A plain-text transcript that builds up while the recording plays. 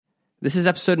This is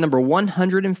episode number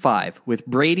 105 with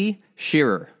Brady,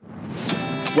 Shearer.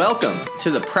 Welcome to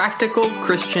the Practical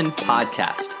Christian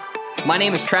Podcast. My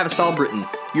name is Travis Albritton,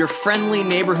 your friendly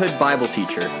neighborhood Bible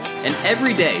teacher, and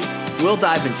every day we'll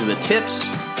dive into the tips,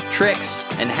 tricks,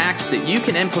 and hacks that you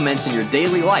can implement in your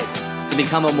daily life to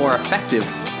become a more effective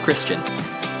Christian.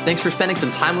 Thanks for spending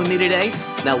some time with me today.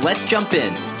 Now let's jump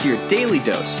in to your daily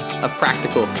dose of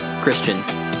practical Christian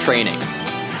training.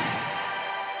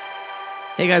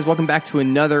 Hey guys, welcome back to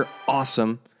another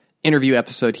awesome interview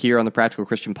episode here on the Practical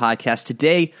Christian Podcast.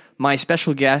 Today, my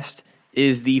special guest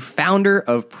is the founder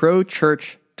of Pro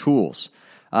Church Tools.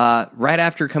 Right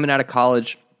after coming out of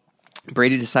college,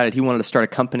 Brady decided he wanted to start a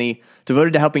company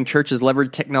devoted to helping churches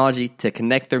leverage technology to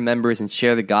connect their members and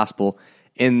share the gospel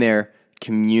in their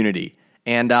community.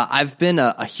 And I've been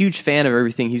a huge fan of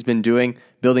everything he's been doing,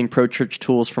 building Pro Church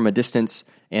Tools from a distance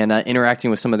and interacting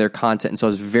with some of their content. And so I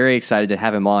was very excited to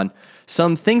have him on.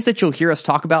 Some things that you'll hear us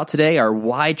talk about today are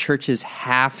why churches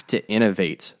have to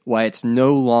innovate, why it's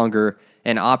no longer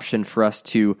an option for us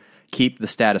to keep the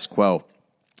status quo.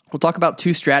 We'll talk about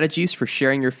 2 strategies for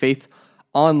sharing your faith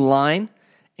online,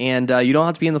 and you don't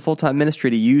have to be in the full-time ministry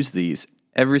to use these.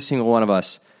 Every single one of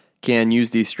us can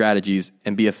use these strategies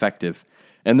and be effective.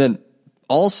 And then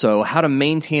also how to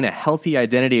maintain a healthy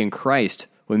identity in Christ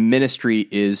when ministry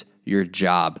is your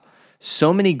job.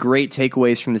 So many great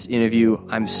takeaways from this interview.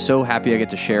 I'm so happy I get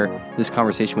to share this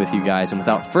conversation with you guys. And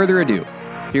without further ado,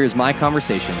 here's my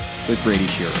conversation with Brady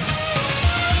Shearer.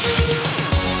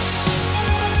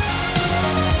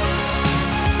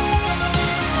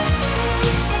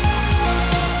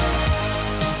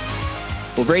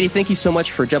 Well, Brady, thank you so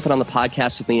much for jumping on the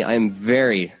podcast with me. I am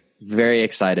very, very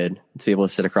excited to be able to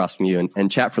sit across from you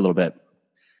and chat for a little bit.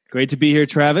 Great to be here,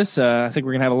 Travis. I think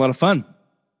we're going to have a lot of fun.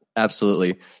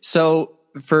 Absolutely. So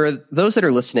for those that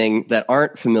are listening that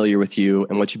aren't familiar with you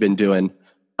and what you've been doing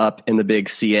up in the big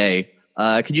CA,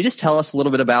 could you just tell us a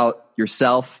little bit about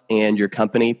yourself and your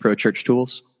company, Pro Church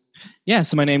Tools? Yeah,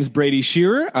 so my name is Brady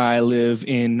Shearer. I live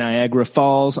in Niagara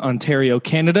Falls, Ontario,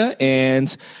 Canada,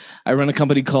 and I run a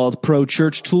company called Pro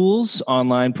Church Tools,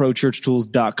 online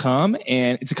prochurchtools.com,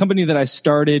 and it's a company that I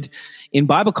started in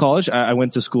Bible college. I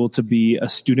went to school to be a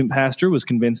student pastor, was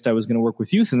convinced I was going to work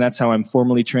with youth, and that's how I'm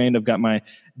formally trained. I've got my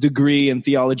degree in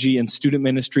theology and student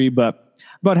ministry, but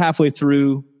about halfway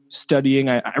through studying,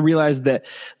 I realized that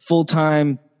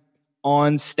full-time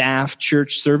on-staff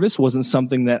church service wasn't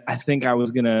something that I think I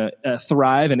was going to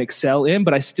thrive and excel in,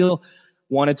 but I still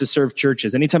wanted to serve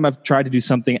churches. Anytime I've tried to do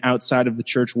something outside of the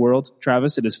church world,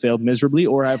 Travis, it has failed miserably,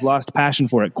 or I've lost passion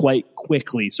for it quite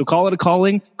quickly. So call it a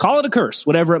calling, call it a curse,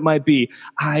 whatever it might be.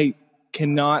 I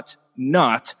cannot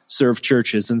not serve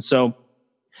churches. And so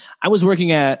I was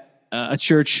working at a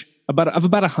church of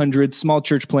about 100, small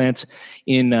church plant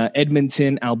in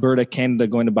Edmonton, Alberta, Canada,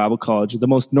 going to Bible college, the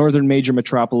most northern major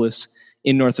metropolis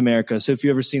in North America. So if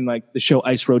you've ever seen like the show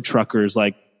Ice Road Truckers,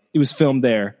 like it was filmed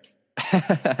there.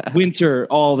 Winter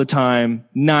all the time,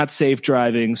 not safe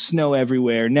driving, snow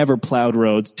everywhere, never plowed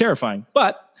roads, terrifying.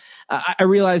 But I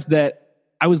realized that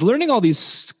I was learning all these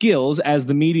skills as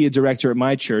the media director at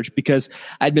my church because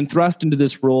I'd been thrust into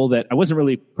this role that I wasn't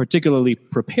really particularly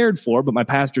prepared for, but my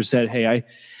pastor said, hey,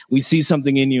 we see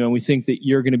something in you and we think that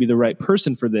you're going to be the right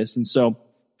person for this. And so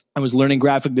I was learning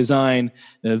graphic design,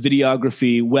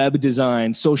 videography, web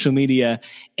design, social media,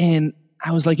 and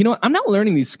I was like, you know what? I'm not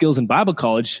learning these skills in Bible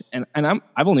college, and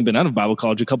I've only been out of Bible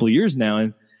college a couple of years now,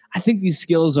 and I think these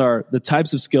skills are the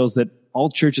types of skills that all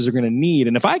churches are going to need,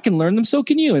 and if I can learn them, so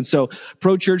can you. And so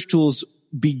Pro Church Tools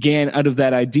began out of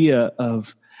that idea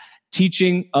of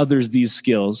teaching others these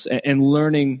skills and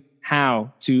learning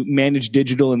how to manage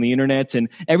digital and the internet, and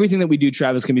everything that we do,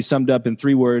 Travis, can be summed up in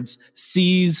 3 words: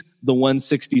 seize the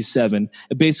 167.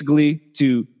 Basically,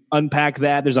 to unpack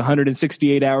that, there's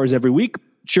 168 hours every week.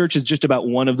 Church is just about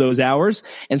one of those hours.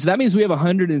 And so that means we have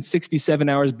 167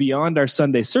 hours beyond our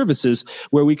Sunday services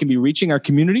where we can be reaching our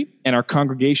community and our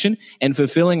congregation and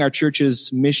fulfilling our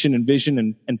church's mission and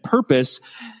vision and purpose.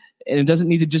 And it doesn't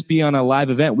need to just be on a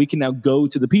live event. We can now go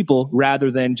to the people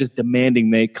rather than just demanding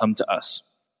they come to us.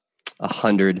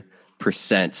 100%.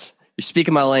 You're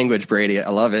speaking my language, Brady.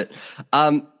 I love it.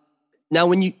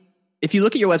 Now, if you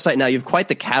look at your website now, you have quite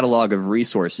the catalog of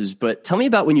resources, but tell me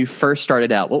about when you first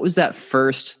started out. What was that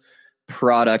first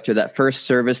product or that first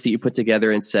service that you put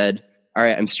together and said, all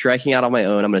right, I'm striking out on my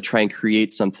own. I'm going to try and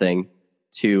create something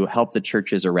to help the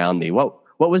churches around me. What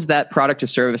was that product or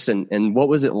service, and what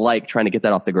was it like trying to get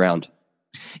that off the ground?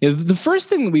 Yeah, the first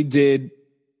thing that we did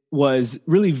was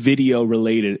really video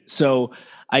related. So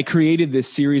I created this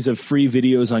series of free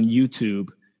videos on YouTube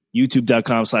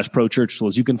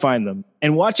youtube.com/prochurchtools. You can find them.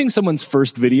 And watching someone's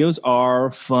first videos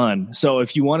are fun. So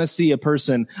if you want to see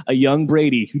a young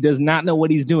Brady who does not know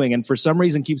what he's doing and for some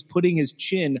reason keeps putting his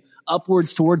chin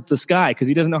upwards towards the sky because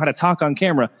he doesn't know how to talk on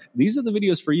camera, these are the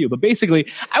videos for you. But basically,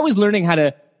 I was learning how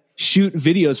to shoot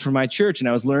videos for my church, and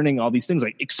I was learning all these things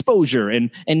like exposure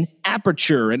and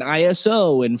aperture and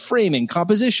ISO and framing,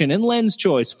 composition and lens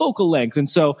choice, focal length. And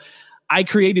so I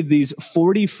created these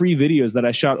 40 free videos that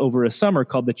I shot over a summer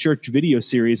called the Church Video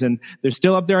Series. And they're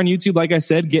still up there on YouTube, like I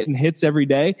said, getting hits every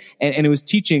day. And it was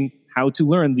teaching how to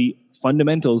learn the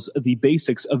fundamentals, the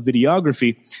basics of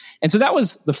videography. And so that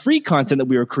was the free content that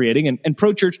we were creating. And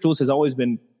Pro Church Tools has always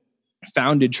been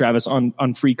founded, Travis, on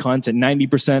free content.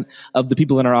 90% of the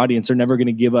people in our audience are never going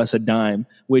to give us a dime,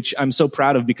 which I'm so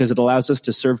proud of because it allows us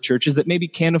to serve churches that maybe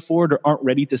can't afford or aren't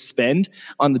ready to spend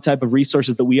on the type of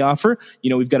resources that we offer.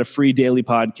 We've got a free daily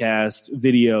podcast,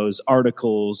 videos,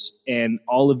 articles, and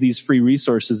all of these free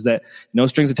resources that no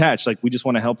strings attached. Like, we just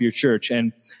want to help your church.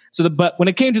 And but when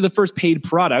it came to the first paid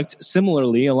product,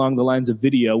 similarly along the lines of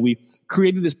video, we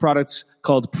created this product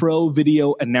called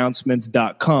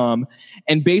provideoannouncements.com.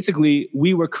 And basically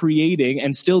we were creating,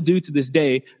 and still do to this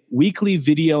day, weekly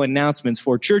video announcements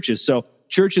for churches. So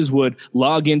churches would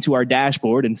log into our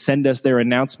dashboard and send us their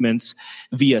announcements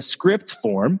via script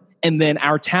form. And then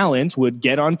our talent would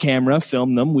get on camera,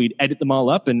 film them, we'd edit them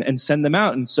all up and send them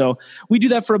out. And so we do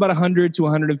that for about 100 to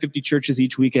 150 churches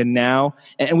each weekend now.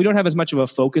 And we don't have as much of a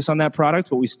focus on that product,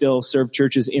 but we still serve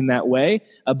churches in that way.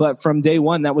 But from day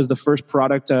one, that was the first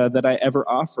product that I ever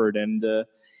offered. And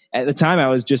at the time, I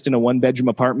was just in a one-bedroom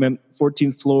apartment,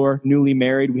 14th floor, newly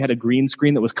married. We had a green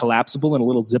screen that was collapsible in a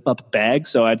little zip-up bag.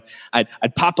 So I'd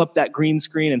pop up that green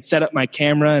screen and set up my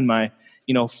camera and my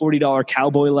 $40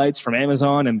 cowboy lights from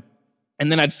Amazon,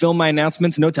 and then I'd film my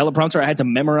announcements, no teleprompter. I had to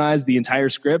memorize the entire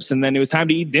scripts. And then it was time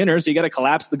to eat dinner. So you got to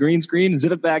collapse the green screen,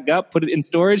 zip it back up, put it in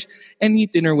storage, and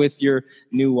eat dinner with your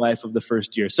new wife of the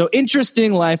first year. So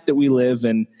interesting life that we live.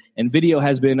 And video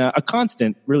has been a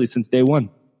constant really since day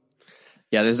one.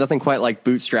 Yeah, there's nothing quite like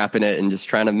bootstrapping it and just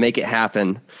trying to make it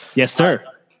happen. Yes, sir.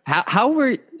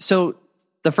 So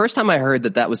the first time I heard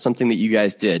that was something that you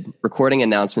guys did, recording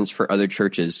announcements for other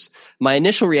churches, my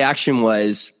initial reaction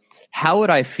was, how would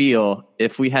I feel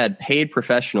if we had paid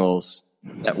professionals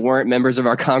that weren't members of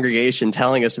our congregation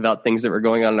telling us about things that were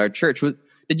going on in our church?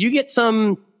 Did you get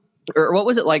or what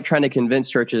was it like trying to convince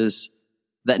churches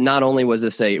that not only was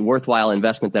this a worthwhile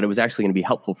investment, that it was actually going to be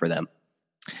helpful for them?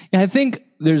 Yeah, I think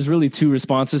there's really two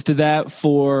responses to that.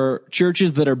 For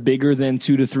churches that are bigger than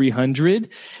 200 to 300,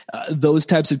 those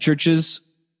types of churches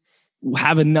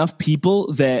have enough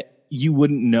people that you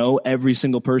wouldn't know every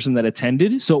single person that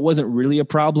attended. So it wasn't really a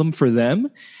problem for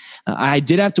them. I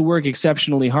did have to work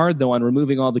exceptionally hard, though, on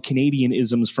removing all the Canadian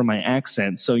isms from my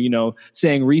accent. So,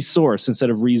 saying resource instead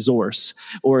of resource,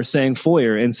 or saying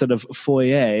foyer instead of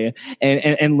foyer,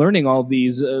 and learning all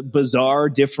these bizarre,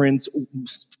 different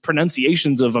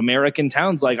pronunciations of American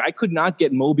towns. Like, I could not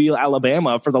get Mobile,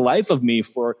 Alabama for the life of me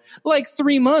for like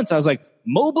 3 months. I was like,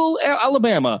 Mobile,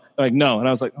 Alabama. They're like, no. And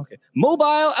I was like, okay.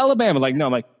 Mobile, Alabama. Like, no.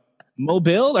 I'm like,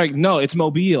 Mobile? Like, no, it's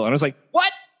Mobile. And I was like,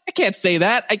 what? I can't say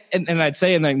that. And I'd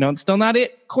say, and like, no, it's still not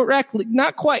it correctly.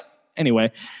 Not quite.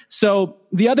 Anyway. So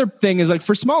the other thing is, like,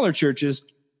 for smaller churches,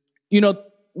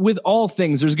 with all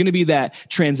things, there's going to be that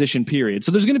transition period.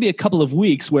 So there's going to be a couple of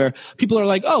weeks where people are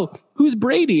like, oh, who's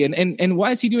Brady? And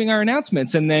why is he doing our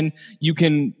announcements? And then you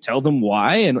can tell them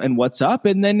why and what's up.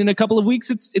 And then in a couple of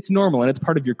weeks, it's normal and it's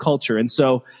part of your culture. And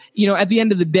so, at the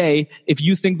end of the day, if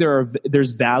you think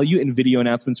there's value in video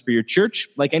announcements for your church,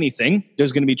 like anything,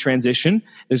 there's going to be transition.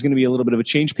 There's going to be a little bit of a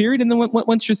change period. And then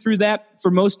once you're through that,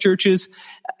 for most churches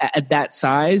at that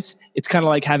size, it's kind of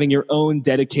like having your own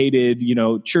dedicated,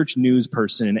 church news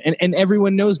person. And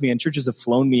everyone knows me, and churches have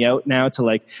flown me out now to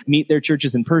like meet their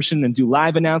churches in person and do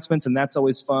live announcements. And that's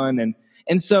always fun.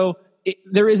 And so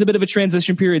there is a bit of a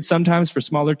transition period sometimes for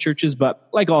smaller churches, but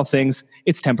like all things,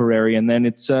 it's temporary. And then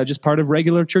it's just part of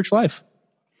regular church life.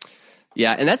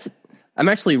 Yeah. And I'm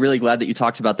actually really glad that you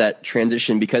talked about that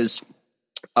transition, because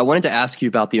I wanted to ask you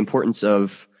about the importance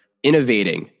of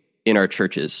innovating in our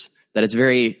churches, that it's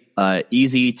very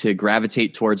easy to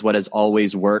gravitate towards what has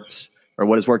always worked, or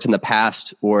what has worked in the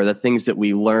past, or the things that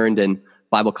we learned in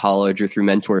Bible college or through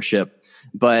mentorship.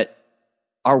 But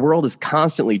our world is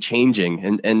constantly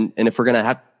changing. And if we're going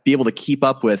to be able to keep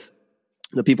up with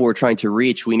the people we're trying to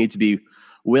reach, we need to be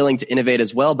willing to innovate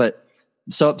as well. But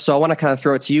so I want to kind of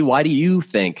throw it to you. Why do you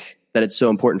think that it's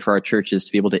so important for our churches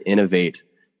to be able to innovate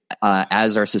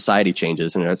as our society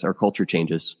changes and as our culture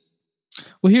changes?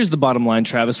 Well, here's the bottom line,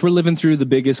 Travis. We're living through the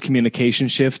biggest communication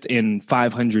shift in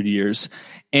 500 years.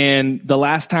 And the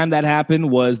last time that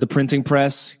happened was the printing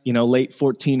press, late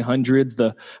 1400s.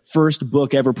 The first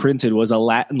book ever printed was a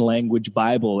Latin language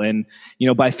Bible. And,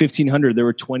 by 1500, there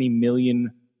were 20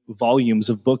 million volumes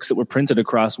of books that were printed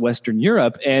across Western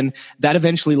Europe. And that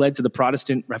eventually led to the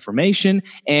Protestant Reformation.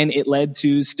 And it led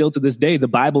to, still to this day, the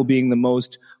Bible being the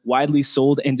most widely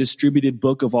sold and distributed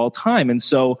book of all time. And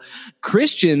so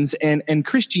Christians and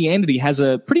Christianity has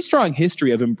a pretty strong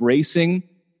history of embracing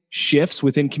shifts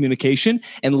within communication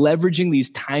and leveraging these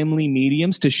timely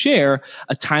mediums to share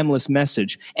a timeless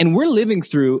message. And we're living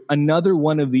through another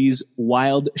one of these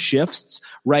wild shifts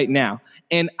right now.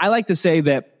 And I like to say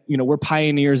that we're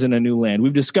pioneers in a new land.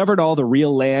 We've discovered all the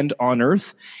real land on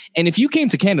earth. And if you came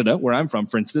to Canada, where I'm from,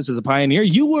 for instance, as a pioneer,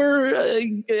 you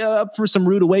were up for some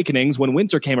rude awakenings when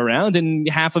winter came around and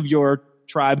half of your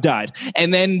tribe died.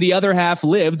 And then the other half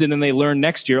lived, and then they learned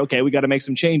next year, okay, we got to make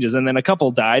some changes. And then a couple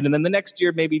died. And then the next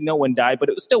year, maybe no one died, but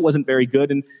it still wasn't very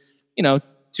good. And,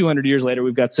 200 years later,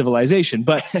 we've got civilization.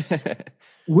 But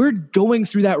we're going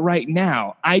through that right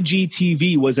now.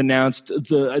 IGTV was announced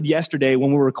yesterday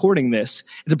when we're recording this.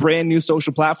 It's a brand new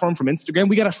social platform from Instagram.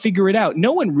 We got to figure it out.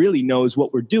 No one really knows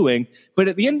what we're doing. But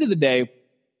at the end of the day,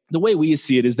 the way we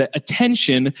see it is that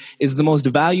attention is the most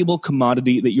valuable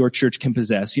commodity that your church can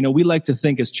possess. We like to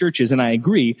think as churches, and I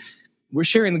agree, we're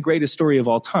sharing the greatest story of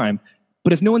all time.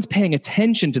 But if no one's paying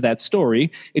attention to that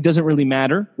story, it doesn't really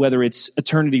matter whether it's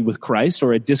eternity with Christ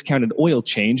or a discounted oil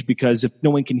change, because if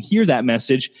no one can hear that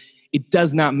message, it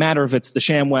does not matter if it's the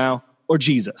ShamWow or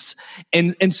Jesus.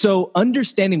 And so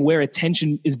understanding where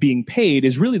attention is being paid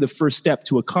is really the first step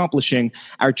to accomplishing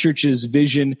our church's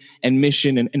vision and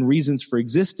mission and reasons for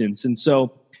existence. And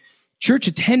so church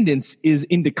attendance is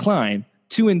in decline.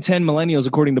 2 in 10 millennials,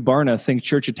 according to Barna, think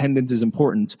church attendance is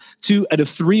important. 2 out of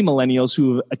 3 millennials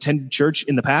who have attended church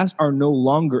in the past are no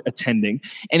longer attending.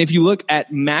 And if you look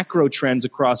at macro trends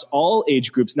across all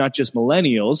age groups, not just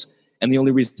millennials, and the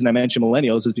only reason I mention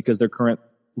millennials is because they're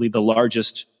currently the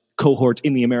largest cohort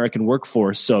in the American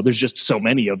workforce, so there's just so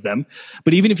many of them.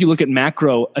 But even if you look at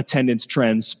macro attendance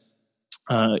trends,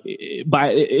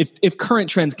 if current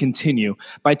trends continue,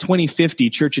 by 2050,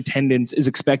 church attendance is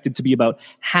expected to be about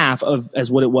half of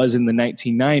as what it was in the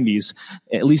 1990s,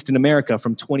 at least in America,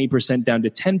 from 20% down to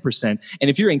 10%. And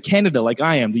if you're in Canada, like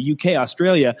I am, the UK,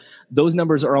 Australia, those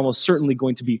numbers are almost certainly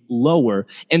going to be lower.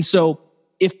 And so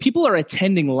if people are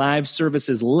attending live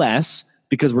services less,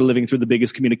 because we're living through the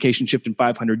biggest communication shift in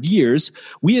 500 years,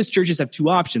 we as churches have 2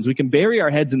 options. We can bury our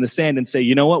heads in the sand and say,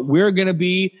 you know what, we're going to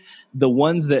be the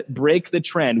ones that break the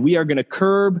trend. We are going to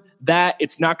curb that.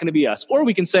 It's not going to be us. Or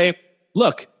we can say,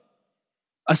 look,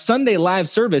 a Sunday live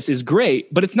service is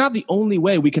great, but it's not the only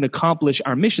way we can accomplish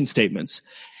our mission statements.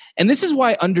 And this is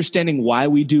why understanding why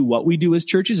we do what we do as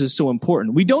churches is so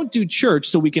important. We don't do church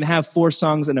so we can have 4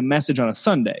 songs and a message on a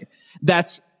Sunday.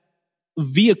 That's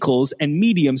vehicles and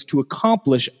mediums to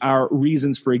accomplish our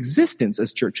reasons for existence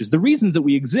as churches. The reasons that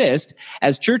we exist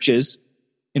as churches,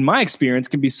 in my experience,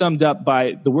 can be summed up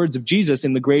by the words of Jesus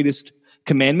in the greatest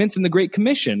commandments and the Great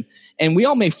Commission. And we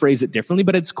all may phrase it differently,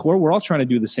 but at its core, we're all trying to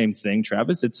do the same thing,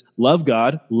 Travis. It's love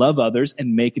God, love others,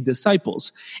 and make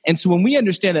disciples. And so when we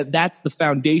understand that that's the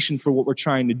foundation for what we're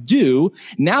trying to do,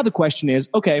 now the question is,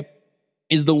 okay,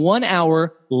 is the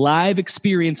 1-hour live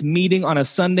experience meeting on a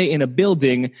Sunday in a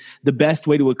building the best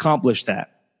way to accomplish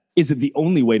that? Is it the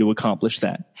only way to accomplish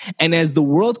that? And as the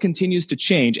world continues to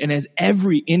change and as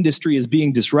every industry is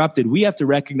being disrupted, we have to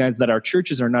recognize that our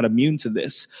churches are not immune to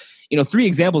this. 3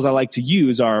 examples I like to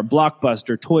use are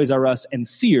Blockbuster, Toys R Us, and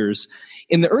Sears.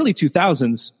 In the early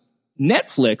 2000s,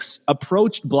 Netflix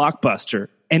approached Blockbuster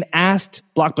and asked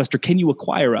Blockbuster, can you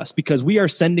acquire us? Because we are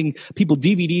sending people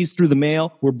DVDs through the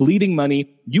mail. We're bleeding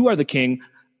money. You are the king.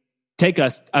 Take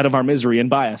us out of our misery and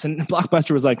buy us. And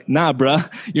Blockbuster was like, nah, bruh,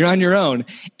 you're on your own.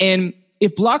 And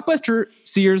if Blockbuster,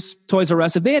 Sears, Toys R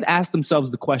Us, if they had asked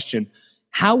themselves the question,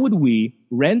 how would we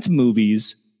rent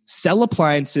movies, sell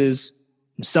appliances,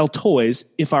 sell toys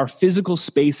if our physical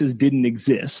spaces didn't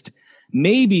exist?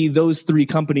 Maybe those 3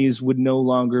 companies would no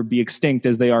longer be extinct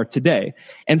as they are today.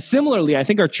 And similarly, I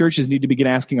think our churches need to begin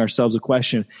asking ourselves a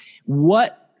question.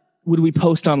 What would we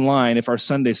post online if our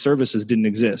Sunday services didn't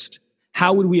exist?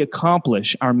 How would we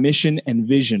accomplish our mission and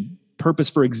vision, purpose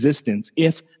for existence,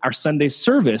 if our Sunday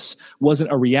service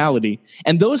wasn't a reality?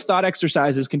 And those thought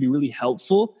exercises can be really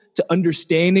helpful to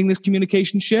understanding this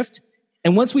communication shift.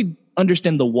 And once we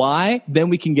understand the why, then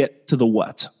we can get to the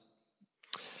what.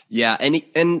 Yeah,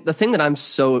 and the thing that I'm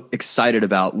so excited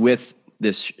about with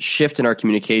this shift in our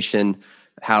communication,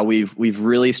 how we've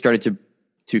really started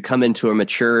to come into a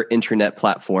mature internet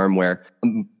platform where a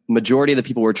majority of the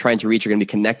people we're trying to reach are going to be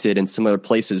connected in similar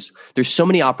places. There's so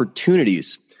many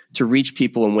opportunities to reach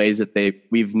people in ways that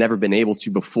we've never been able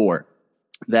to before.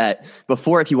 That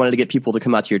before, if you wanted to get people to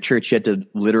come out to your church, you had to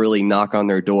literally knock on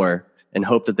their door and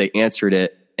hope that they answered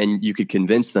it and you could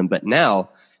convince them. But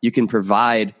now you can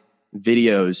provide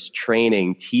videos,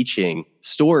 training, teaching,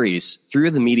 stories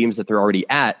through the mediums that they're already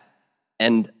at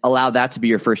and allow that to be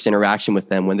your first interaction with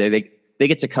them when they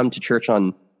get to come to church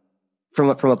from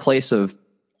a place of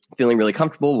feeling really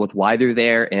comfortable with why they're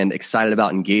there and excited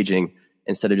about engaging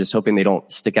instead of just hoping they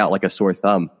don't stick out like a sore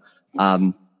thumb.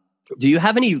 Do you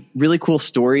have any really cool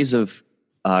stories of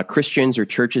Christians or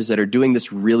churches that are doing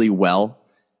this really well,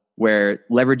 where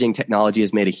leveraging technology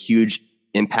has made a huge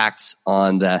impact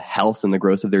on the health and the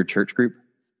growth of their church group?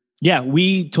 Yeah,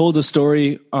 we told a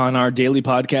story on our daily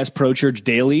podcast, Pro Church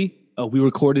Daily. We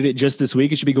recorded it just this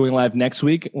week. It should be going live next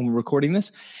week when we're recording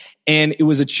this. And it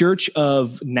was a church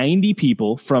of 90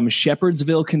 people from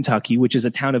Shepherdsville, Kentucky, which is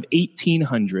a town of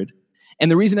 1,800.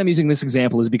 And the reason I'm using this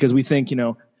example is because we think,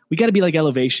 we got to be like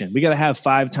Elevation. We got to have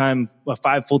five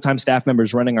full-time staff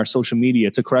members running our social media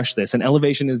to crush this. And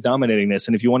Elevation is dominating this.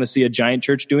 And if you want to see a giant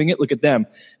church doing it, look at them.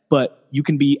 But you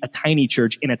can be a tiny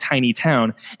church in a tiny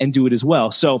town and do it as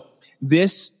well. So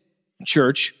this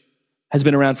church has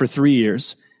been around for 3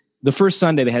 years. The first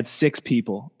Sunday, they had 6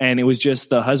 people, and it was just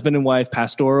the husband and wife,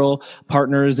 pastoral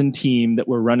partners and team that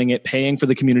were running it, paying for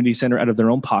the community center out of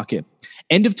their own pocket.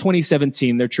 End of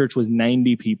 2017, their church was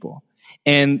 90 people.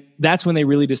 And that's when they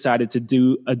really decided to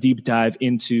do a deep dive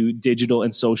into digital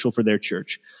and social for their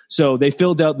church. So they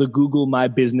filled out the Google My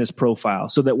Business profile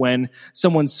so that when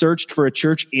someone searched for a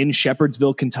church in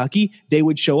Shepherdsville, Kentucky, they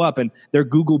would show up, and their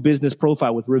Google business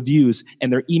profile with reviews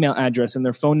and their email address and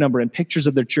their phone number and pictures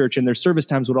of their church and their service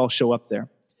times would all show up there.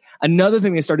 Another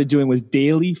thing they started doing was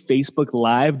daily Facebook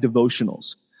Live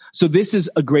devotionals. So this is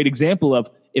a great example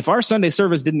of, if our Sunday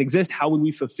service didn't exist, how would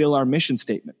we fulfill our mission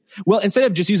statement? Well, instead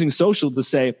of just using social to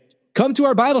say, come to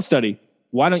our Bible study,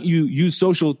 why don't you use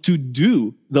social to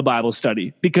do the Bible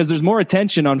study? Because there's more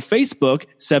attention on Facebook,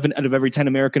 7 out of every 10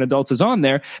 American adults is on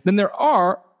there, than there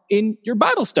are in your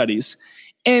Bible studies.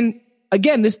 And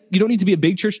again, you don't need to be a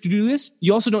big church to do this.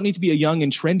 You also don't need to be a young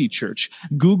and trendy church.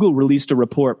 Google released a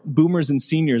report. Boomers and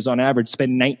seniors on average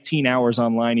spend 19 hours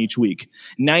online each week.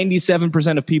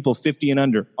 97% of people 50 and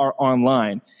under are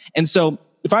online. And so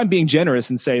if I'm being generous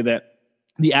and say that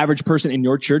the average person in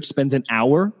your church spends an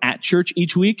hour at church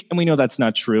each week, and we know that's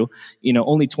not true.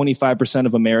 Only 25%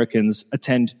 of Americans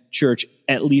attend church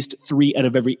at least 3 out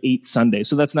of every 8 Sundays.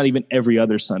 So that's not even every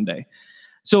other Sunday.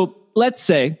 So let's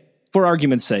say, for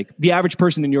argument's sake, the average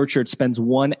person in your church spends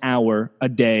 1 hour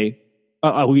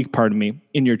a week,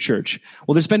 in your church.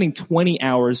 Well, they're spending 20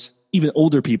 hours, even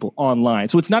older people, online.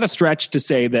 So it's not a stretch to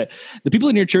say that the people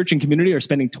in your church and community are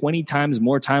spending 20 times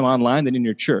more time online than in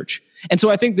your church. And so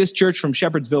I think this church from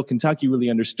Shepherdsville, Kentucky really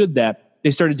understood that.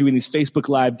 They started doing these Facebook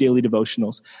Live daily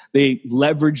devotionals. They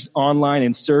leveraged online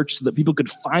and search so that people could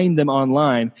find them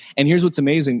online. And here's what's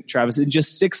amazing, Travis. In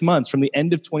just 6 months, from the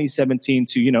end of 2017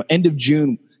 to, end of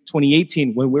June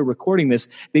 2018, when we're recording this,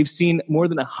 they've seen more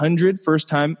than 100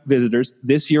 first-time visitors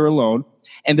this year alone.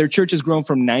 And their church has grown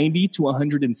from 90 to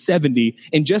 170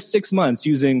 in just 6 months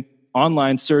using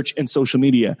online search and social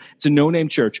media. It's a no-name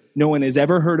church. No one has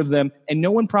ever heard of them, and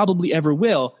no one probably ever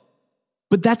will.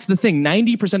 But that's the thing.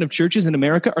 90% of churches in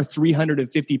America are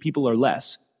 350 people or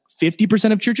less.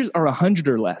 50% of churches are 100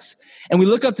 or less. And we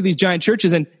look up to these giant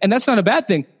churches, and that's not a bad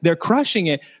thing. They're crushing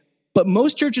it. But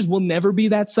most churches will never be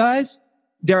that size.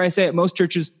 Dare I say it, most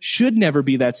churches should never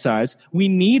be that size. We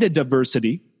need a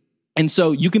diversity. And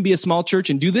so you can be a small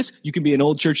church and do this. You can be an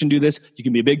old church and do this. You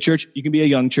can be a big church. You can be a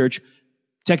young church.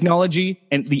 Technology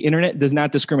and the internet does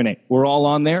not discriminate. We're all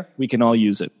on there. We can all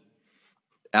use it.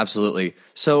 Absolutely.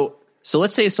 So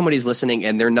let's say somebody's listening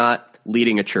and they're not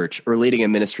leading a church or leading a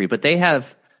ministry, but they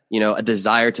have, a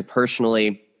desire to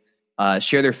personally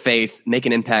share their faith, make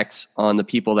an impact on the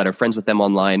people that are friends with them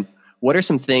online. What are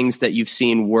some things that you've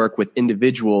seen work with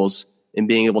individuals in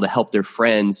being able to help their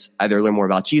friends either learn more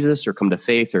about Jesus or come to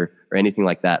faith or anything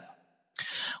like that?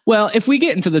 Well, if we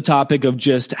get into the topic of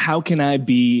just how can I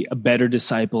be a better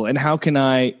disciple and how can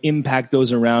I impact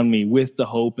those around me with the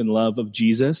hope and love of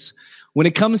Jesus, when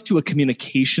it comes to a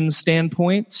communication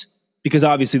standpoint, because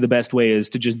obviously the best way is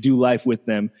to just do life with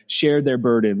them, share their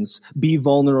burdens, be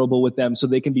vulnerable with them so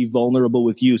they can be vulnerable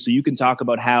with you. So you can talk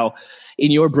about how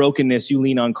in your brokenness you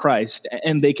lean on Christ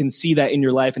and they can see that in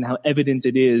your life and how evident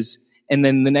it is. And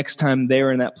then the next time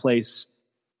they're in that place,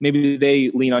 maybe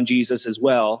they lean on Jesus as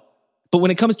well. But when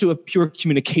it comes to a pure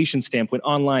communication standpoint,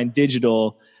 online,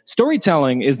 digital,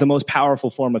 storytelling is the most powerful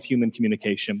form of human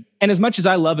communication. And as much as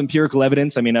I love empirical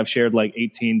evidence, I mean, I've shared like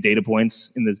 18 data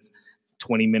points in this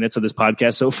 20 minutes of this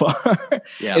podcast so far.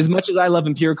 Yeah. As much as I love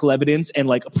empirical evidence and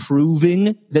like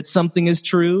proving that something is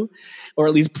true, or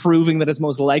at least proving that it's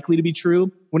most likely to be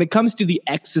true, when it comes to the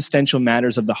existential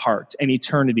matters of the heart and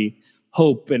eternity,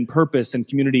 hope and purpose and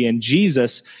community and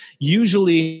Jesus,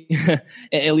 usually,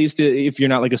 at least if you're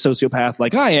not like a sociopath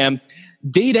like I am,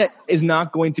 data is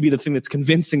not going to be the thing that's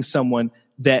convincing someone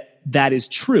that that is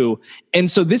true.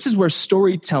 And so this is where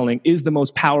storytelling is the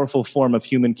most powerful form of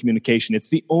human communication. It's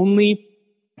the only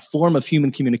form of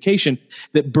human communication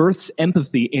that births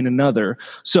empathy in another.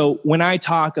 So when I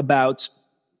talk about,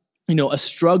 a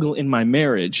struggle in my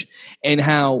marriage and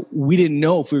how we didn't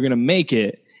know if we were going to make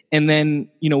it, and then,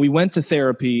 we went to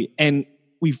therapy and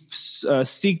we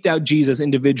seeked out Jesus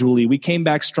individually. We came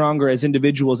back stronger as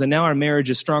individuals, and now our marriage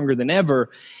is stronger than ever.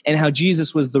 And how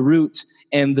Jesus was the root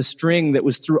and the string that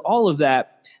was through all of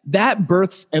that, that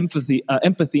births empathy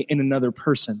in another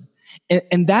person.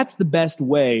 And that's the best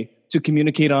way to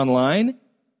communicate online.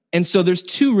 And so there's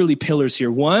two really pillars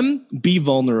here. One, be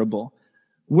vulnerable.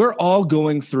 We're all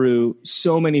going through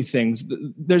so many things.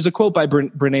 There's a quote by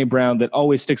Brene Brown that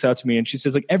always sticks out to me. And she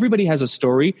says, like, everybody has a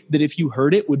story that if you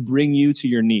heard it would bring you to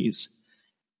your knees.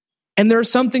 And there are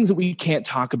some things that we can't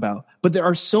talk about, but there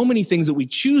are so many things that we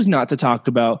choose not to talk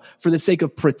about for the sake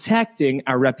of protecting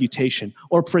our reputation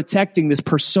or protecting this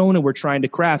persona we're trying to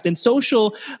craft. And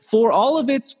social, for all of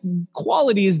its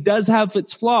qualities, does have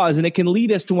its flaws, and it can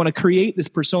lead us to want to create this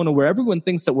persona where everyone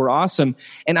thinks that we're awesome.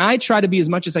 And I try to be, as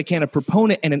much as I can, a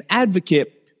proponent and an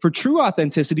advocate for true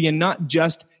authenticity and not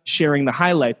just sharing the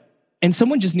highlight. And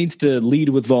someone just needs to lead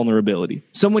with vulnerability.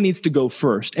 Someone needs to go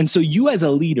first. And so you as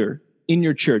a leader in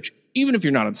your church, even if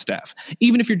you're not on staff,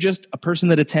 even if you're just a person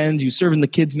that attends, you serve in the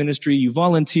kids ministry, you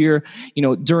volunteer,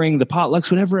 during the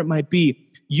potlucks, whatever it might be,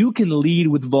 you can lead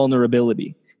with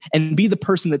vulnerability and be the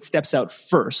person that steps out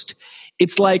first.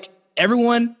 It's like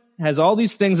everyone has all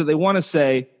these things that they want to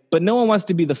say, but no one wants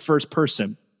to be the first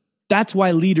person. That's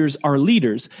why leaders are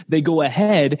leaders. They go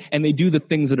ahead and they do the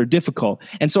things that are difficult.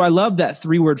 And so I love that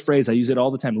 3-word phrase. I use it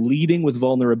all the time, leading with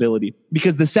vulnerability,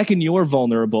 because the second you're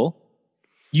vulnerable,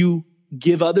 you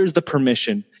give others the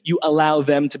permission. You allow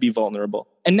them to be vulnerable.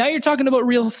 And now you're talking about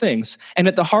real things. And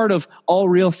at the heart of all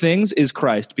real things is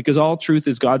Christ, because all truth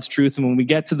is God's truth. And when we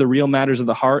get to the real matters of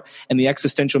the heart and the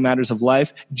existential matters of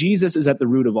life, Jesus is at the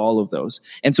root of all of those.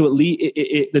 And so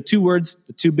the 2 words,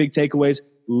 the 2 big takeaways,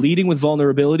 leading with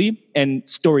vulnerability and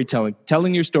storytelling,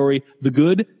 telling your story, the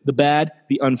good, the bad,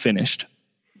 the unfinished.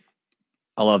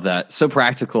 I love that. So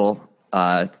practical.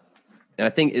 And I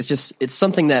think it's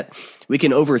something that we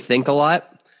can overthink a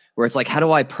lot, where it's like, how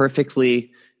do I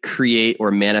perfectly create or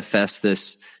manifest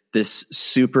this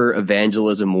super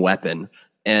evangelism weapon?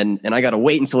 And I got to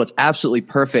wait until it's absolutely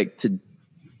perfect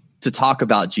to talk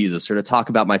about Jesus or to talk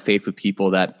about my faith with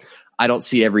people that I don't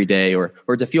see every day, or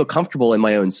to feel comfortable in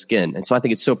my own skin. And so I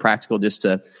think it's so practical just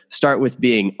to start with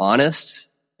being honest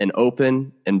and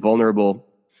open and vulnerable.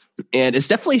 And it's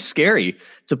definitely scary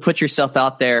to put yourself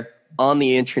out there on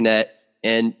the internet.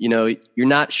 And, you're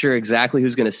not sure exactly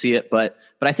who's going to see it. But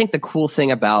I think the cool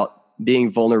thing about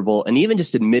being vulnerable and even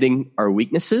just admitting our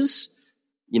weaknesses,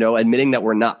 admitting that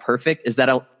we're not perfect, is that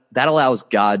allows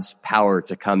God's power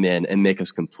to come in and make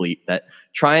us complete. That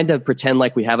trying to pretend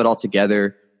like we have it all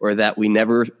together, or that we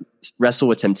never wrestle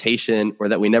with temptation, or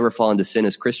that we never fall into sin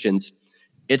as Christians,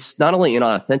 it's not only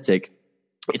inauthentic,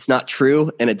 it's not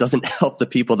true, and it doesn't help the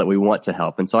people that we want to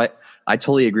help. And so I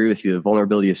totally agree with you. The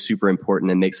vulnerability is super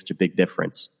important and makes such a big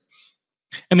difference.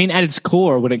 I mean, at its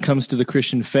core, when it comes to the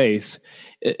Christian faith,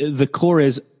 the core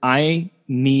is, I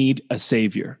need a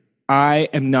savior. I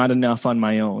am not enough on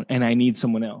my own, and I need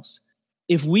someone else.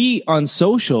 If we on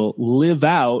social live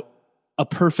out a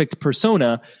perfect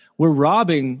persona, we're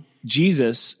robbing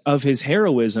Jesus of his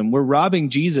heroism. We're robbing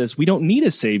Jesus. We don't need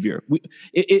a savior.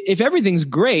 If everything's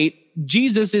great,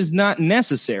 Jesus is not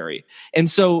necessary. And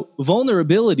so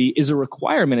vulnerability is a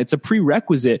requirement. It's a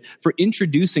prerequisite for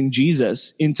introducing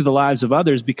Jesus into the lives of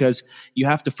others, because you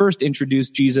have to first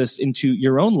introduce Jesus into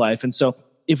your own life. And so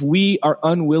if we are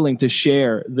unwilling to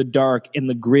share the dark and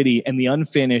the gritty and the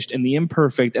unfinished and the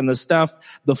imperfect and the stuff,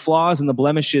 the flaws and the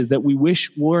blemishes that we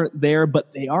wish weren't there,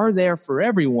 but they are there for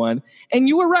everyone. And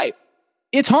you were right.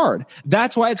 It's hard.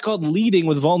 That's why it's called leading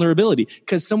with vulnerability,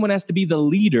 because someone has to be the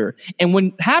leader. And when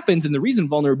it happens, and the reason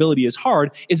vulnerability is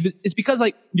hard is because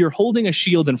like you're holding a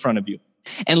shield in front of you.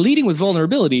 And leading with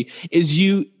vulnerability is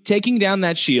you taking down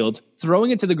that shield, throwing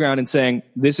it to the ground and saying,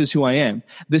 this is who I am.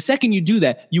 The second you do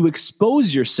that, you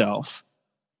expose yourself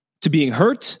to being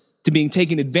hurt, to being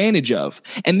taken advantage of.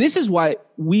 And this is why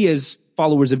we as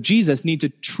followers of Jesus need to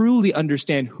truly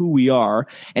understand who we are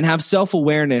and have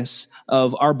self-awareness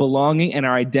of our belonging and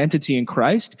our identity in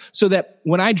Christ, so that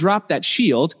when I drop that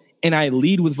shield and I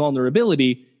lead with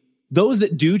vulnerability, those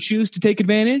that do choose to take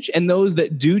advantage and those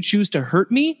that do choose to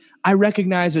hurt me, I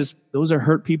recognize as those are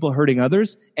hurt people hurting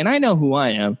others. And I know who I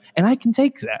am, and I can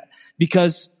take that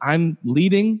because I'm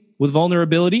leading with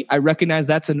vulnerability. I recognize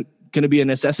that's going to be a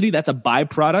necessity. That's a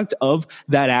byproduct of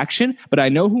that action. But I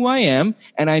know who I am,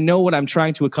 and I know what I'm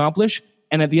trying to accomplish.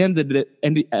 And at the end of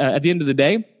the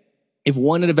day, if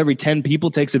 1 out of every 10 people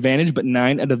takes advantage, but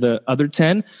 9 out of the other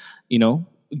 10,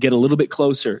 get a little bit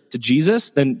closer to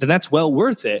Jesus, then that's well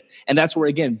worth it. And that's where,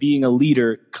 again, being a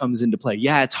leader comes into play.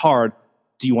 Yeah, it's hard.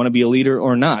 Do you want to be a leader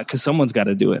or not? Because someone's got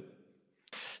to do it.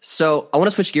 So I want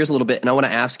to switch gears a little bit, and I want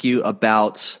to ask you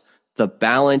about the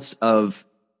balance of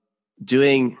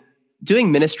doing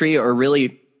ministry, or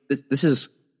really, this is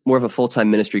more of a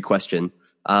full-time ministry question.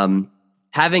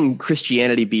 Having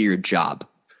Christianity be your job,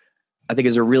 I think,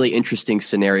 is a really interesting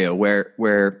scenario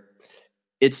where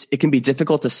it can be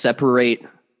difficult to separate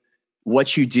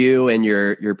what you do and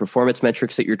your performance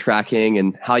metrics that you're tracking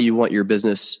and how you want your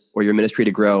business or your ministry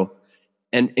to grow,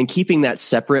 and keeping that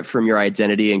separate from your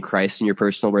identity in Christ and your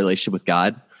personal relationship with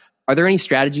God. Are there any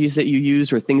strategies that you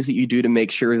use or things that you do to make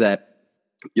sure that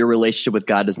your relationship with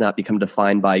God does not become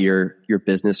defined by your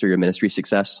business or your ministry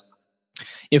success?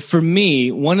 If for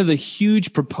me, one of the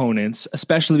huge proponents,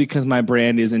 especially because my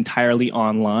brand is entirely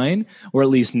online, or at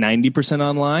least 90%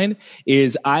 online,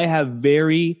 is I have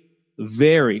very,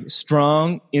 very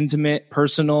strong, intimate,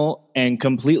 personal, and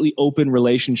completely open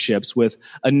relationships with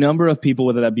a number of people,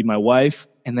 whether that be my wife,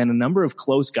 and then a number of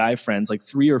close guy friends, like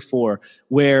 3 or 4,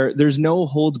 where there's no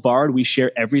holds barred. We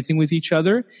share everything with each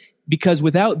other, because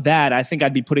without that, I think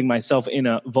I'd be putting myself in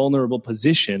a vulnerable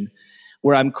position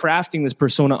where I'm crafting this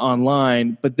persona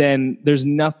online, but then there's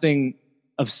nothing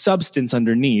of substance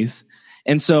underneath.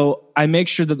 And so I make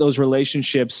sure that those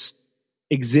relationships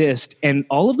exist. And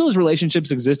all of those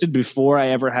relationships existed before I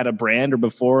ever had a brand, or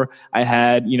before I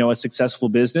had, a successful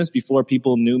business, before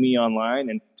people knew me online.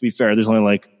 And to be fair, there's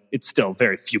only it's still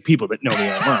very few people that know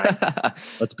me online.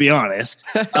 Let's be honest.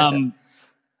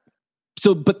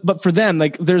 But for them,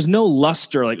 there's no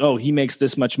luster, oh, he makes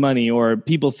this much money, or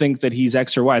people think that he's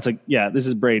X or Y. It's yeah, this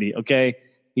is Brady, okay?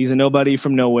 He's a nobody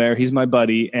from nowhere. He's my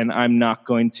buddy, and I'm not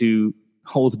going to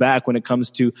hold back when it comes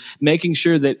to making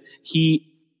sure that he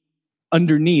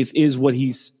underneath is what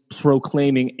he's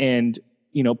proclaiming and,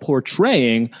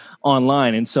 portraying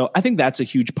online. And so I think that's a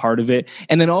huge part of it.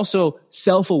 And then also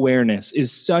self-awareness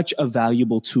is such a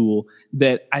valuable tool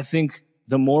that I think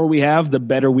the more we have, the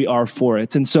better we are for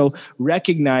it. And so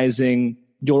recognizing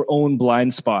your own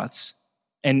blind spots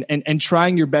and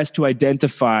trying your best to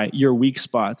identify your weak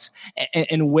spots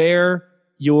and where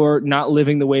you're not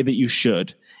living the way that you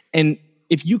should. And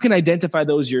if you can identify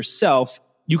those yourself,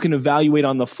 you can evaluate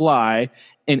on the fly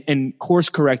and course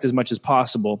correct as much as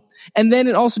possible. And then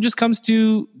it also just comes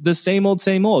to the same old,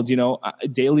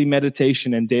 daily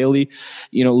meditation and daily,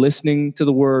 listening to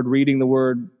the word, reading the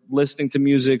word, listening to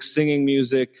music, singing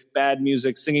music, bad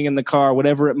music, singing in the car,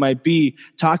 whatever it might be,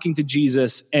 talking to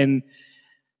Jesus and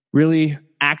really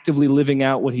actively living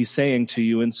out what he's saying to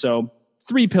you. And so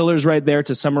 3 pillars right there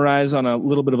to summarize on a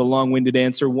little bit of a long-winded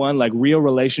answer. 1, real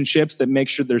relationships that make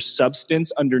sure there's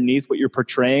substance underneath what you're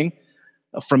portraying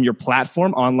from your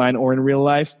platform, online or in real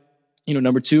life.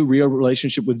 Number 2, real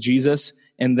relationship with Jesus.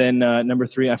 And then number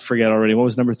 3, I forget already. What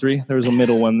was number 3? There was a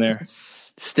middle one there.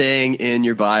 Staying in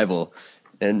your Bible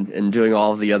and doing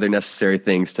all of the other necessary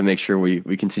things to make sure we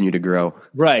continue to grow.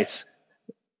 Right.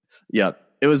 Yeah.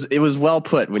 It was well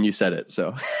put when you said it.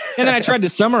 So, and then I tried to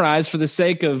summarize for the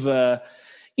sake of,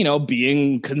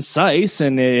 being concise,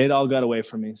 and it all got away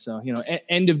from me. So,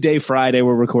 end of day Friday,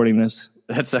 we're recording this.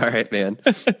 That's all right, man.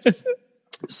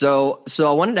 So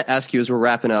I wanted to ask you as we're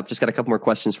wrapping up, just got a couple more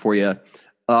questions for you.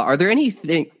 Are there any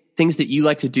things that you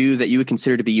like to do that you would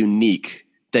consider to be unique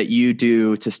that you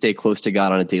do to stay close to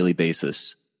God on a daily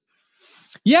basis?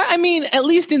 Yeah, at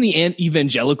least in the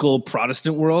evangelical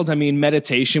Protestant world,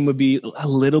 meditation would be a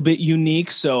little bit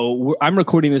unique. So I'm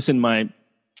recording this in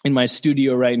my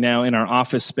studio right now in our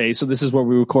office space. So this is where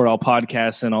we record all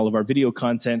podcasts and all of our video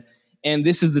content. And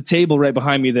this is the table right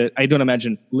behind me that I don't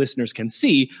imagine listeners can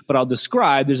see, but I'll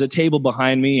describe. There's a table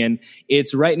behind me, and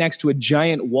it's right next to a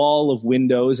giant wall of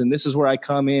windows. And this is where I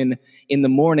come in the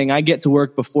morning. I get to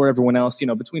work before everyone else,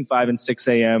 between 5 and 6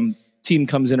 a.m. Team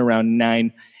comes in around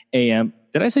 9 a.m.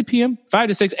 Did I say p.m.? 5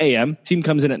 to 6 a.m. Team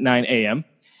comes in at 9 a.m.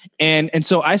 And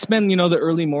so I spend, the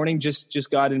early morning,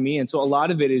 just God and me. And so a lot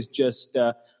of it is just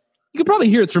you can probably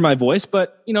hear it through my voice,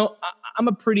 but, I'm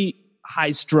a pretty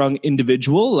high-strung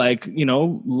individual, like,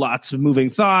 lots of moving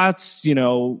thoughts,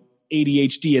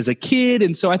 ADHD as a kid.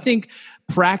 And so I think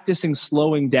practicing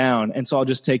slowing down. And so I'll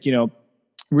just take,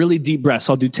 really deep breaths.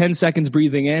 I'll do 10 seconds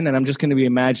breathing in, and I'm just going to be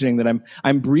imagining that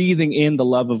I'm breathing in the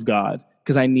love of God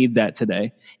because I need that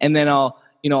today. And then I'll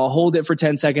hold it for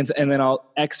 10 seconds, and then I'll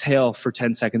exhale for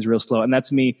 10 seconds real slow. And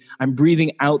that's me. I'm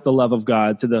breathing out the love of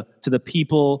God to the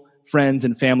people, friends,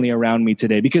 and family around me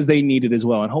today because they need it as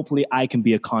well. And hopefully I can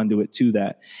be a conduit to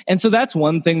that. And so that's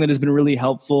one thing that has been really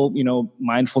helpful,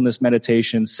 mindfulness,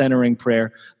 meditation, centering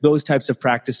prayer, those types of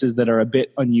practices that are a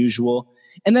bit unusual.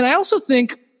 And then I also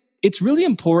think it's really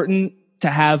important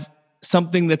to have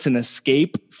something that's an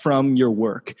escape from your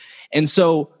work. And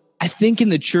so I think in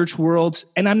the church world,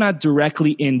 and I'm not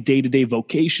directly in day-to-day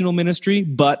vocational ministry,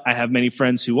 but I have many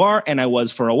friends who are, and I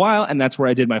was for a while, and that's where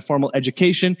I did my formal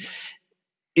education.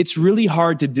 It's really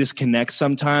hard to disconnect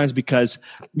sometimes because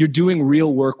you're doing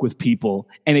real work with people,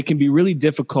 and it can be really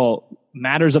difficult,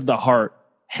 matters of the heart,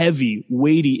 heavy,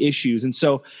 weighty issues.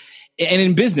 And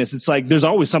in business, it's like there's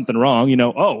always something wrong.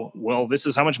 Oh, well, this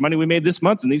is how much money we made this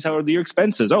month, and these are your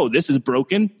expenses. Oh, this is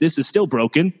broken. This is still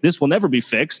broken. This will never be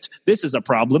fixed. This is a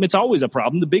problem. It's always a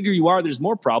problem. The bigger you are, there's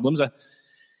more problems.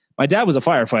 My dad was a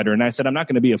firefighter, and I said, I'm not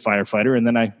going to be a firefighter. And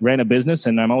then I ran a business,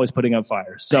 and I'm always putting out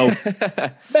fires. So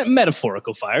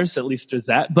metaphorical fires, at least there's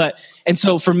that. And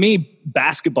so for me,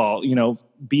 basketball,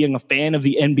 being a fan of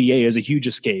the NBA is a huge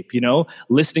escape,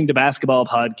 listening to basketball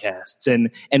podcasts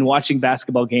and watching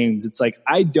basketball games. It's like,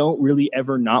 I don't really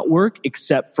ever not work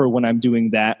except for when I'm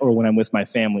doing that or when I'm with my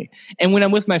family. And when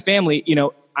I'm with my family,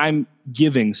 I'm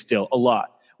giving still a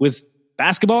lot. With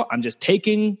basketball, I'm just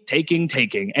taking.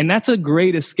 And that's a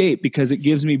great escape because it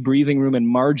gives me breathing room and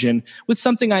margin with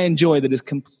something I enjoy that is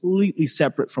completely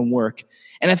separate from work.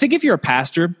 And I think if you're a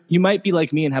pastor, you might be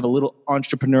like me and have a little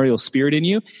entrepreneurial spirit in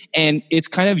you. And it's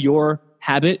kind of your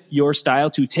habit, your style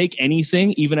to take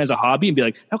anything, even as a hobby, and be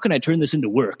like, how can I turn this into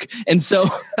work? And so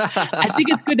I think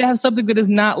it's good to have something that is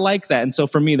not like that. And so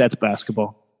for me, that's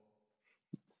basketball.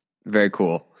 Very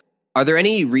cool. Are there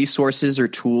any resources or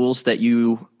tools that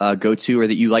you go to or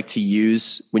that you like to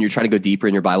use when you're trying to go deeper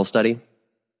in your Bible study?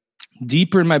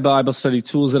 Deeper in my Bible study,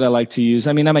 tools that I like to use.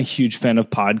 I mean, I'm a huge fan of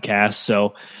podcasts.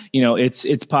 So, it's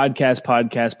podcasts.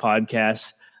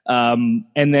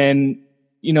 And then,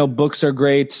 books are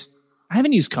great. I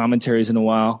haven't used commentaries in a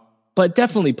while, but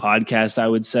definitely podcasts, I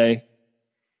would say.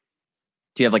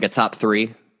 Do you have like a top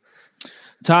three?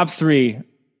 Top three.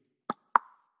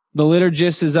 The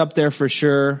Liturgist is up there for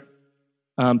sure.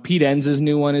 Pete Enz's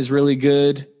new one is really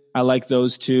good. I like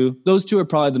those two. Those two are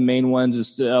probably the main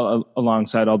ones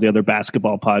alongside all the other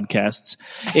basketball podcasts.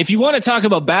 If you want to talk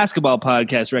about basketball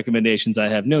podcast recommendations, I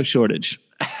have no shortage.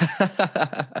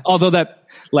 Although that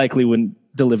likely wouldn't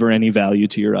deliver any value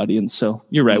to your audience. So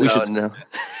you're right. No.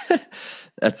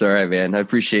 That's all right, man. I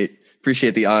appreciate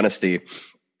the honesty.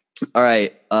 All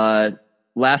right.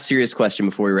 Last serious question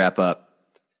before we wrap up.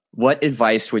 What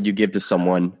advice would you give to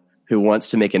someone who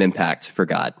wants to make an impact for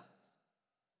God?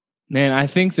 Man, I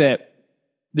think that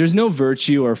there's no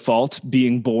virtue or fault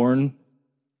being born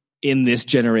in this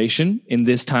generation, in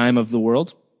this time of the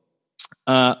world.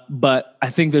 But I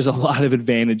think there's a lot of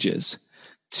advantages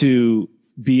to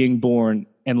being born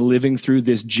and living through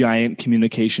this giant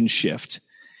communication shift.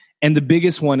 And the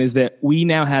biggest one is that we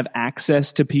now have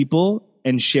access to people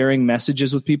and sharing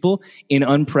messages with people in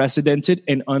unprecedented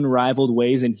and unrivaled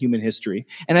ways in human history.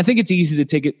 And I think it's easy to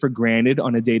take it for granted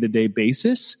on a day-to-day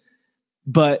basis.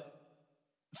 But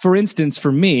for instance,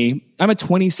 for me, I'm a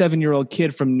 27-year-old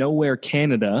kid from nowhere,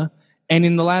 Canada. And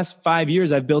in the last 5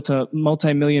 years, I've built a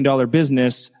multi-million-dollar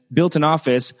business, built an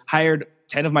office, hired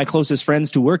 10 of my closest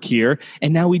friends to work here.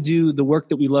 And now we do the work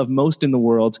that we love most in the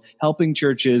world, helping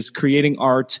churches, creating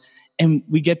art, and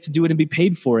we get to do it and be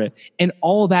paid for it. And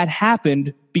all that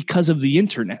happened because of the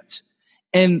internet.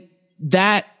 And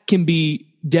that can be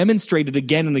demonstrated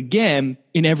again and again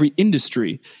in every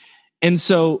industry. And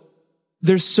so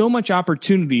there's so much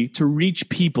opportunity to reach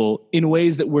people in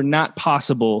ways that were not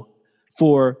possible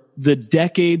for the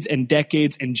decades and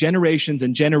decades and generations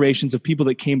of people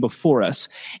that came before us.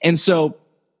 And so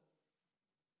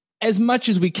as much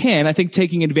as we can, I think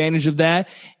taking advantage of that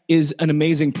is an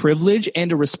amazing privilege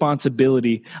and a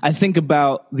responsibility. I think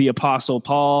about the Apostle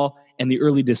Paul and the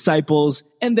early disciples,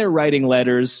 and they're writing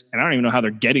letters, and I don't even know how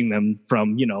they're getting them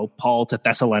from, Paul to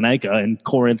Thessalonica and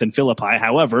Corinth and Philippi.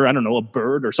 However, I don't know, a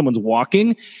bird or someone's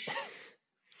walking.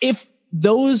 If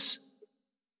those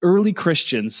early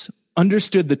Christians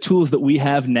understood the tools that we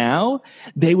have now,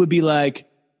 they would be like,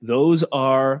 those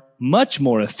are much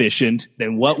more efficient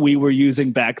than what we were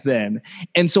using back then.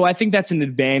 And so I think that's an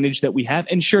advantage that we have.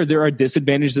 And sure, there are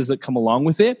disadvantages that come along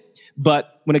with it.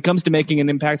 But when it comes to making an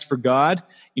impact for God,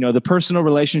 the personal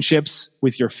relationships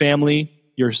with your family,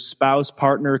 your spouse,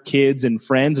 partner, kids, and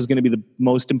friends is going to be the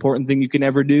most important thing you can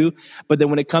ever do. But then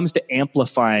when it comes to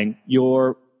amplifying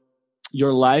your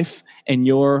life and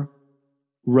your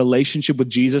relationship with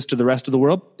Jesus to the rest of the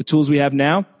world, the tools we have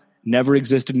now never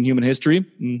existed in human history.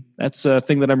 That's a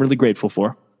thing that I'm really grateful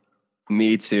for.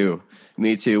 Me too.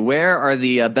 Where are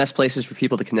the best places for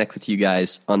people to connect with you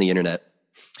guys on the internet?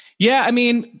 Yeah,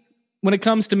 when it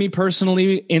comes to me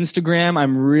personally, Instagram,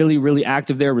 I'm really, really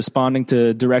active there, responding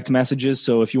to direct messages.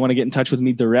 So if you want to get in touch with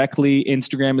me directly,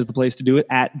 Instagram is the place to do it,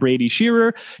 at Brady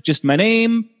Shearer. Just my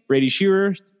name, Brady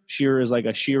Shearer. Shearer is like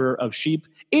a shearer of sheep.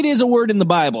 It is a word in the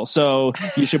Bible, so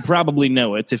you should probably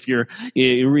know it if you're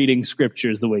reading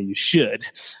scriptures the way you should.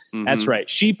 Mm-hmm. That's right.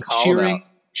 Sheep shearing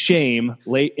shame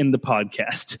late in the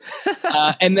podcast.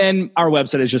 And then our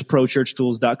website is just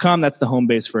prochurchtools.com. That's the home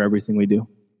base for everything we do.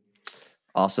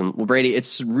 Awesome. Well, Brady,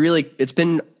 it's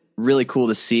been really cool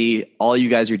to see all you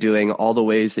guys are doing, all the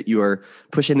ways that you are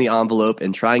pushing the envelope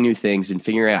and trying new things and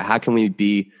figuring out how can we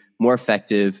be more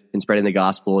effective in spreading the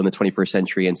gospel in the 21st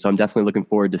century. And so I'm definitely looking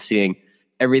forward to seeing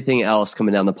everything else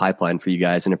coming down the pipeline for you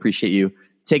guys, and appreciate you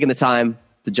taking the time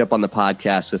to jump on the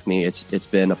podcast with me. It's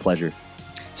been a pleasure.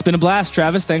 It's been a blast,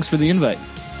 Travis. Thanks for the invite.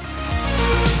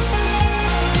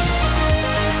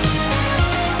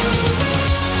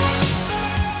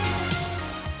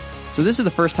 So this is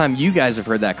the first time you guys have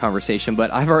heard that conversation,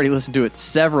 but I've already listened to it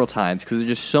several times because there's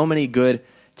just so many good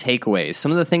takeaways.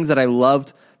 Some of the things that I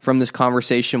loved from this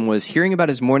conversation was hearing about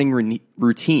his morning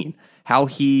routine, how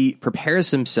he prepares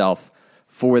himself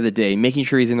for the day, making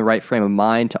sure he's in the right frame of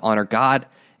mind to honor God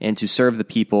and to serve the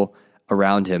people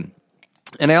around him.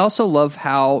 And I also love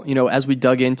how, as we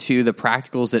dug into the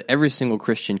practicals that every single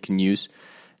Christian can use,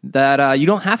 that you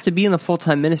don't have to be in the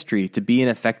full-time ministry to be an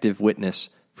effective witness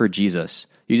for Jesus.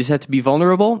 You just have to be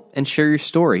vulnerable and share your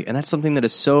story. And that's something that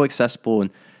is so accessible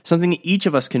and something each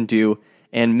of us can do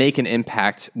and make an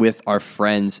impact with our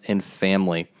friends and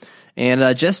family.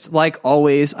 And just like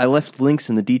always, I left links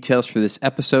in the details for this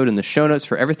episode in the show notes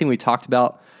for everything we talked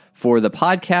about for the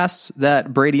podcasts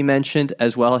that Brady mentioned,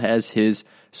 as well as his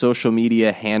social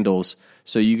media handles.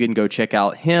 So you can go check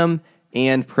out him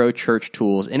and Pro Church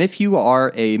Tools. And if you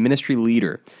are a ministry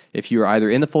leader, if you are either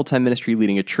in the full-time ministry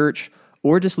leading a church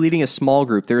or just leading a small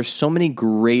group, there are so many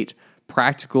great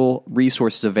practical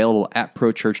resources available at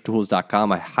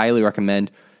prochurchtools.com. I highly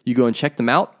recommend you go and check them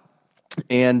out.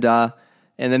 And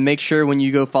then make sure when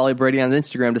you go follow Brady on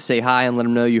Instagram to say hi and let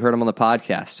him know you heard him on the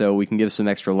podcast so we can give some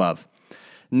extra love.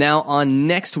 Now, on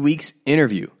next week's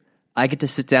interview, I get to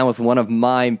sit down with one of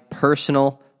my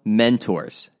personal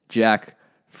mentors, Jack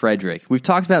Frederick. We've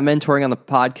talked about mentoring on the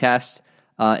podcast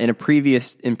in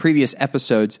previous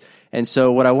episodes, and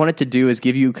so what I wanted to do is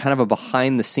give you kind of a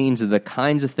behind the scenes of the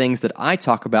kinds of things that I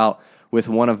talk about with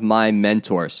one of my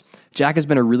mentors. Jack has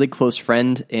been a really close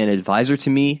friend and advisor to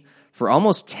me for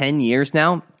almost 10 years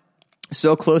now,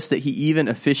 so close that he even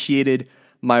officiated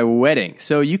my wedding.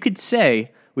 So you could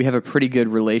say we have a pretty good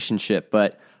relationship,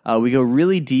 but we go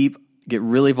really deep, get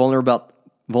really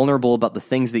vulnerable about the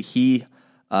things that he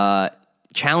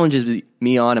challenges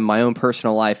me on in my own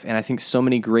personal life, and I think so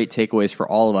many great takeaways for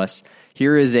all of us.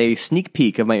 Here is a sneak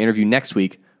peek of my interview next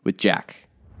week with Jack.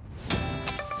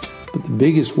 But the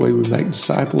biggest way we make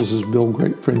disciples is build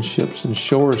great friendships and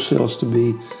show ourselves to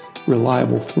be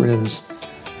reliable friends.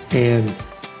 And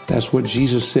that's what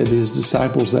Jesus said to his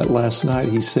disciples that last night.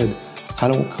 He said, I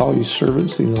don't call you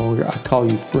servants any longer, I call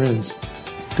you friends,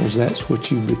 because that's what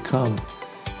you become.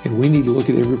 And we need to look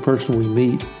at every person we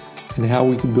meet and how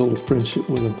we can build a friendship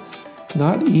with them.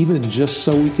 Not even just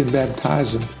so we can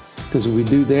baptize them, because if we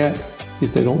do that,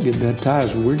 if they don't get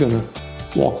baptized, we're going to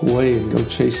walk away and go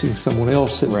chasing someone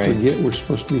else and forget we're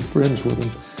supposed to be friends with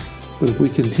them. But if we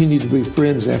continue to be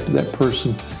friends after that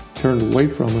person turned away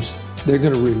from us, they're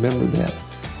going to remember that,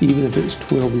 even if it's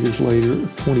 12 years later or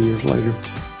 20 years later.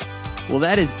 Well,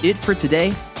 that is it for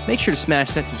today. Make sure to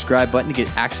smash that subscribe button to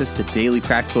get access to daily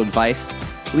practical advice.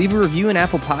 Leave a review in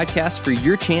Apple Podcasts for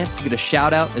your chance to get a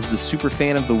shout out as the super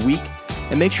fan of the week.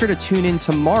 And make sure to tune in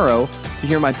tomorrow to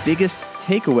hear my biggest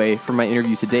takeaway from my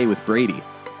interview today with Brady.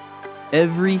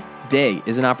 Every day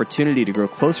is an opportunity to grow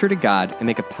closer to God and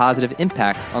make a positive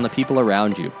impact on the people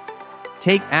around you.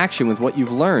 Take action with what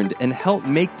you've learned and help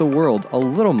make the world a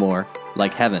little more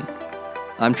like heaven.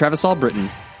 I'm Travis Albritton,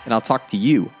 and I'll talk to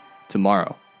you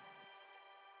tomorrow.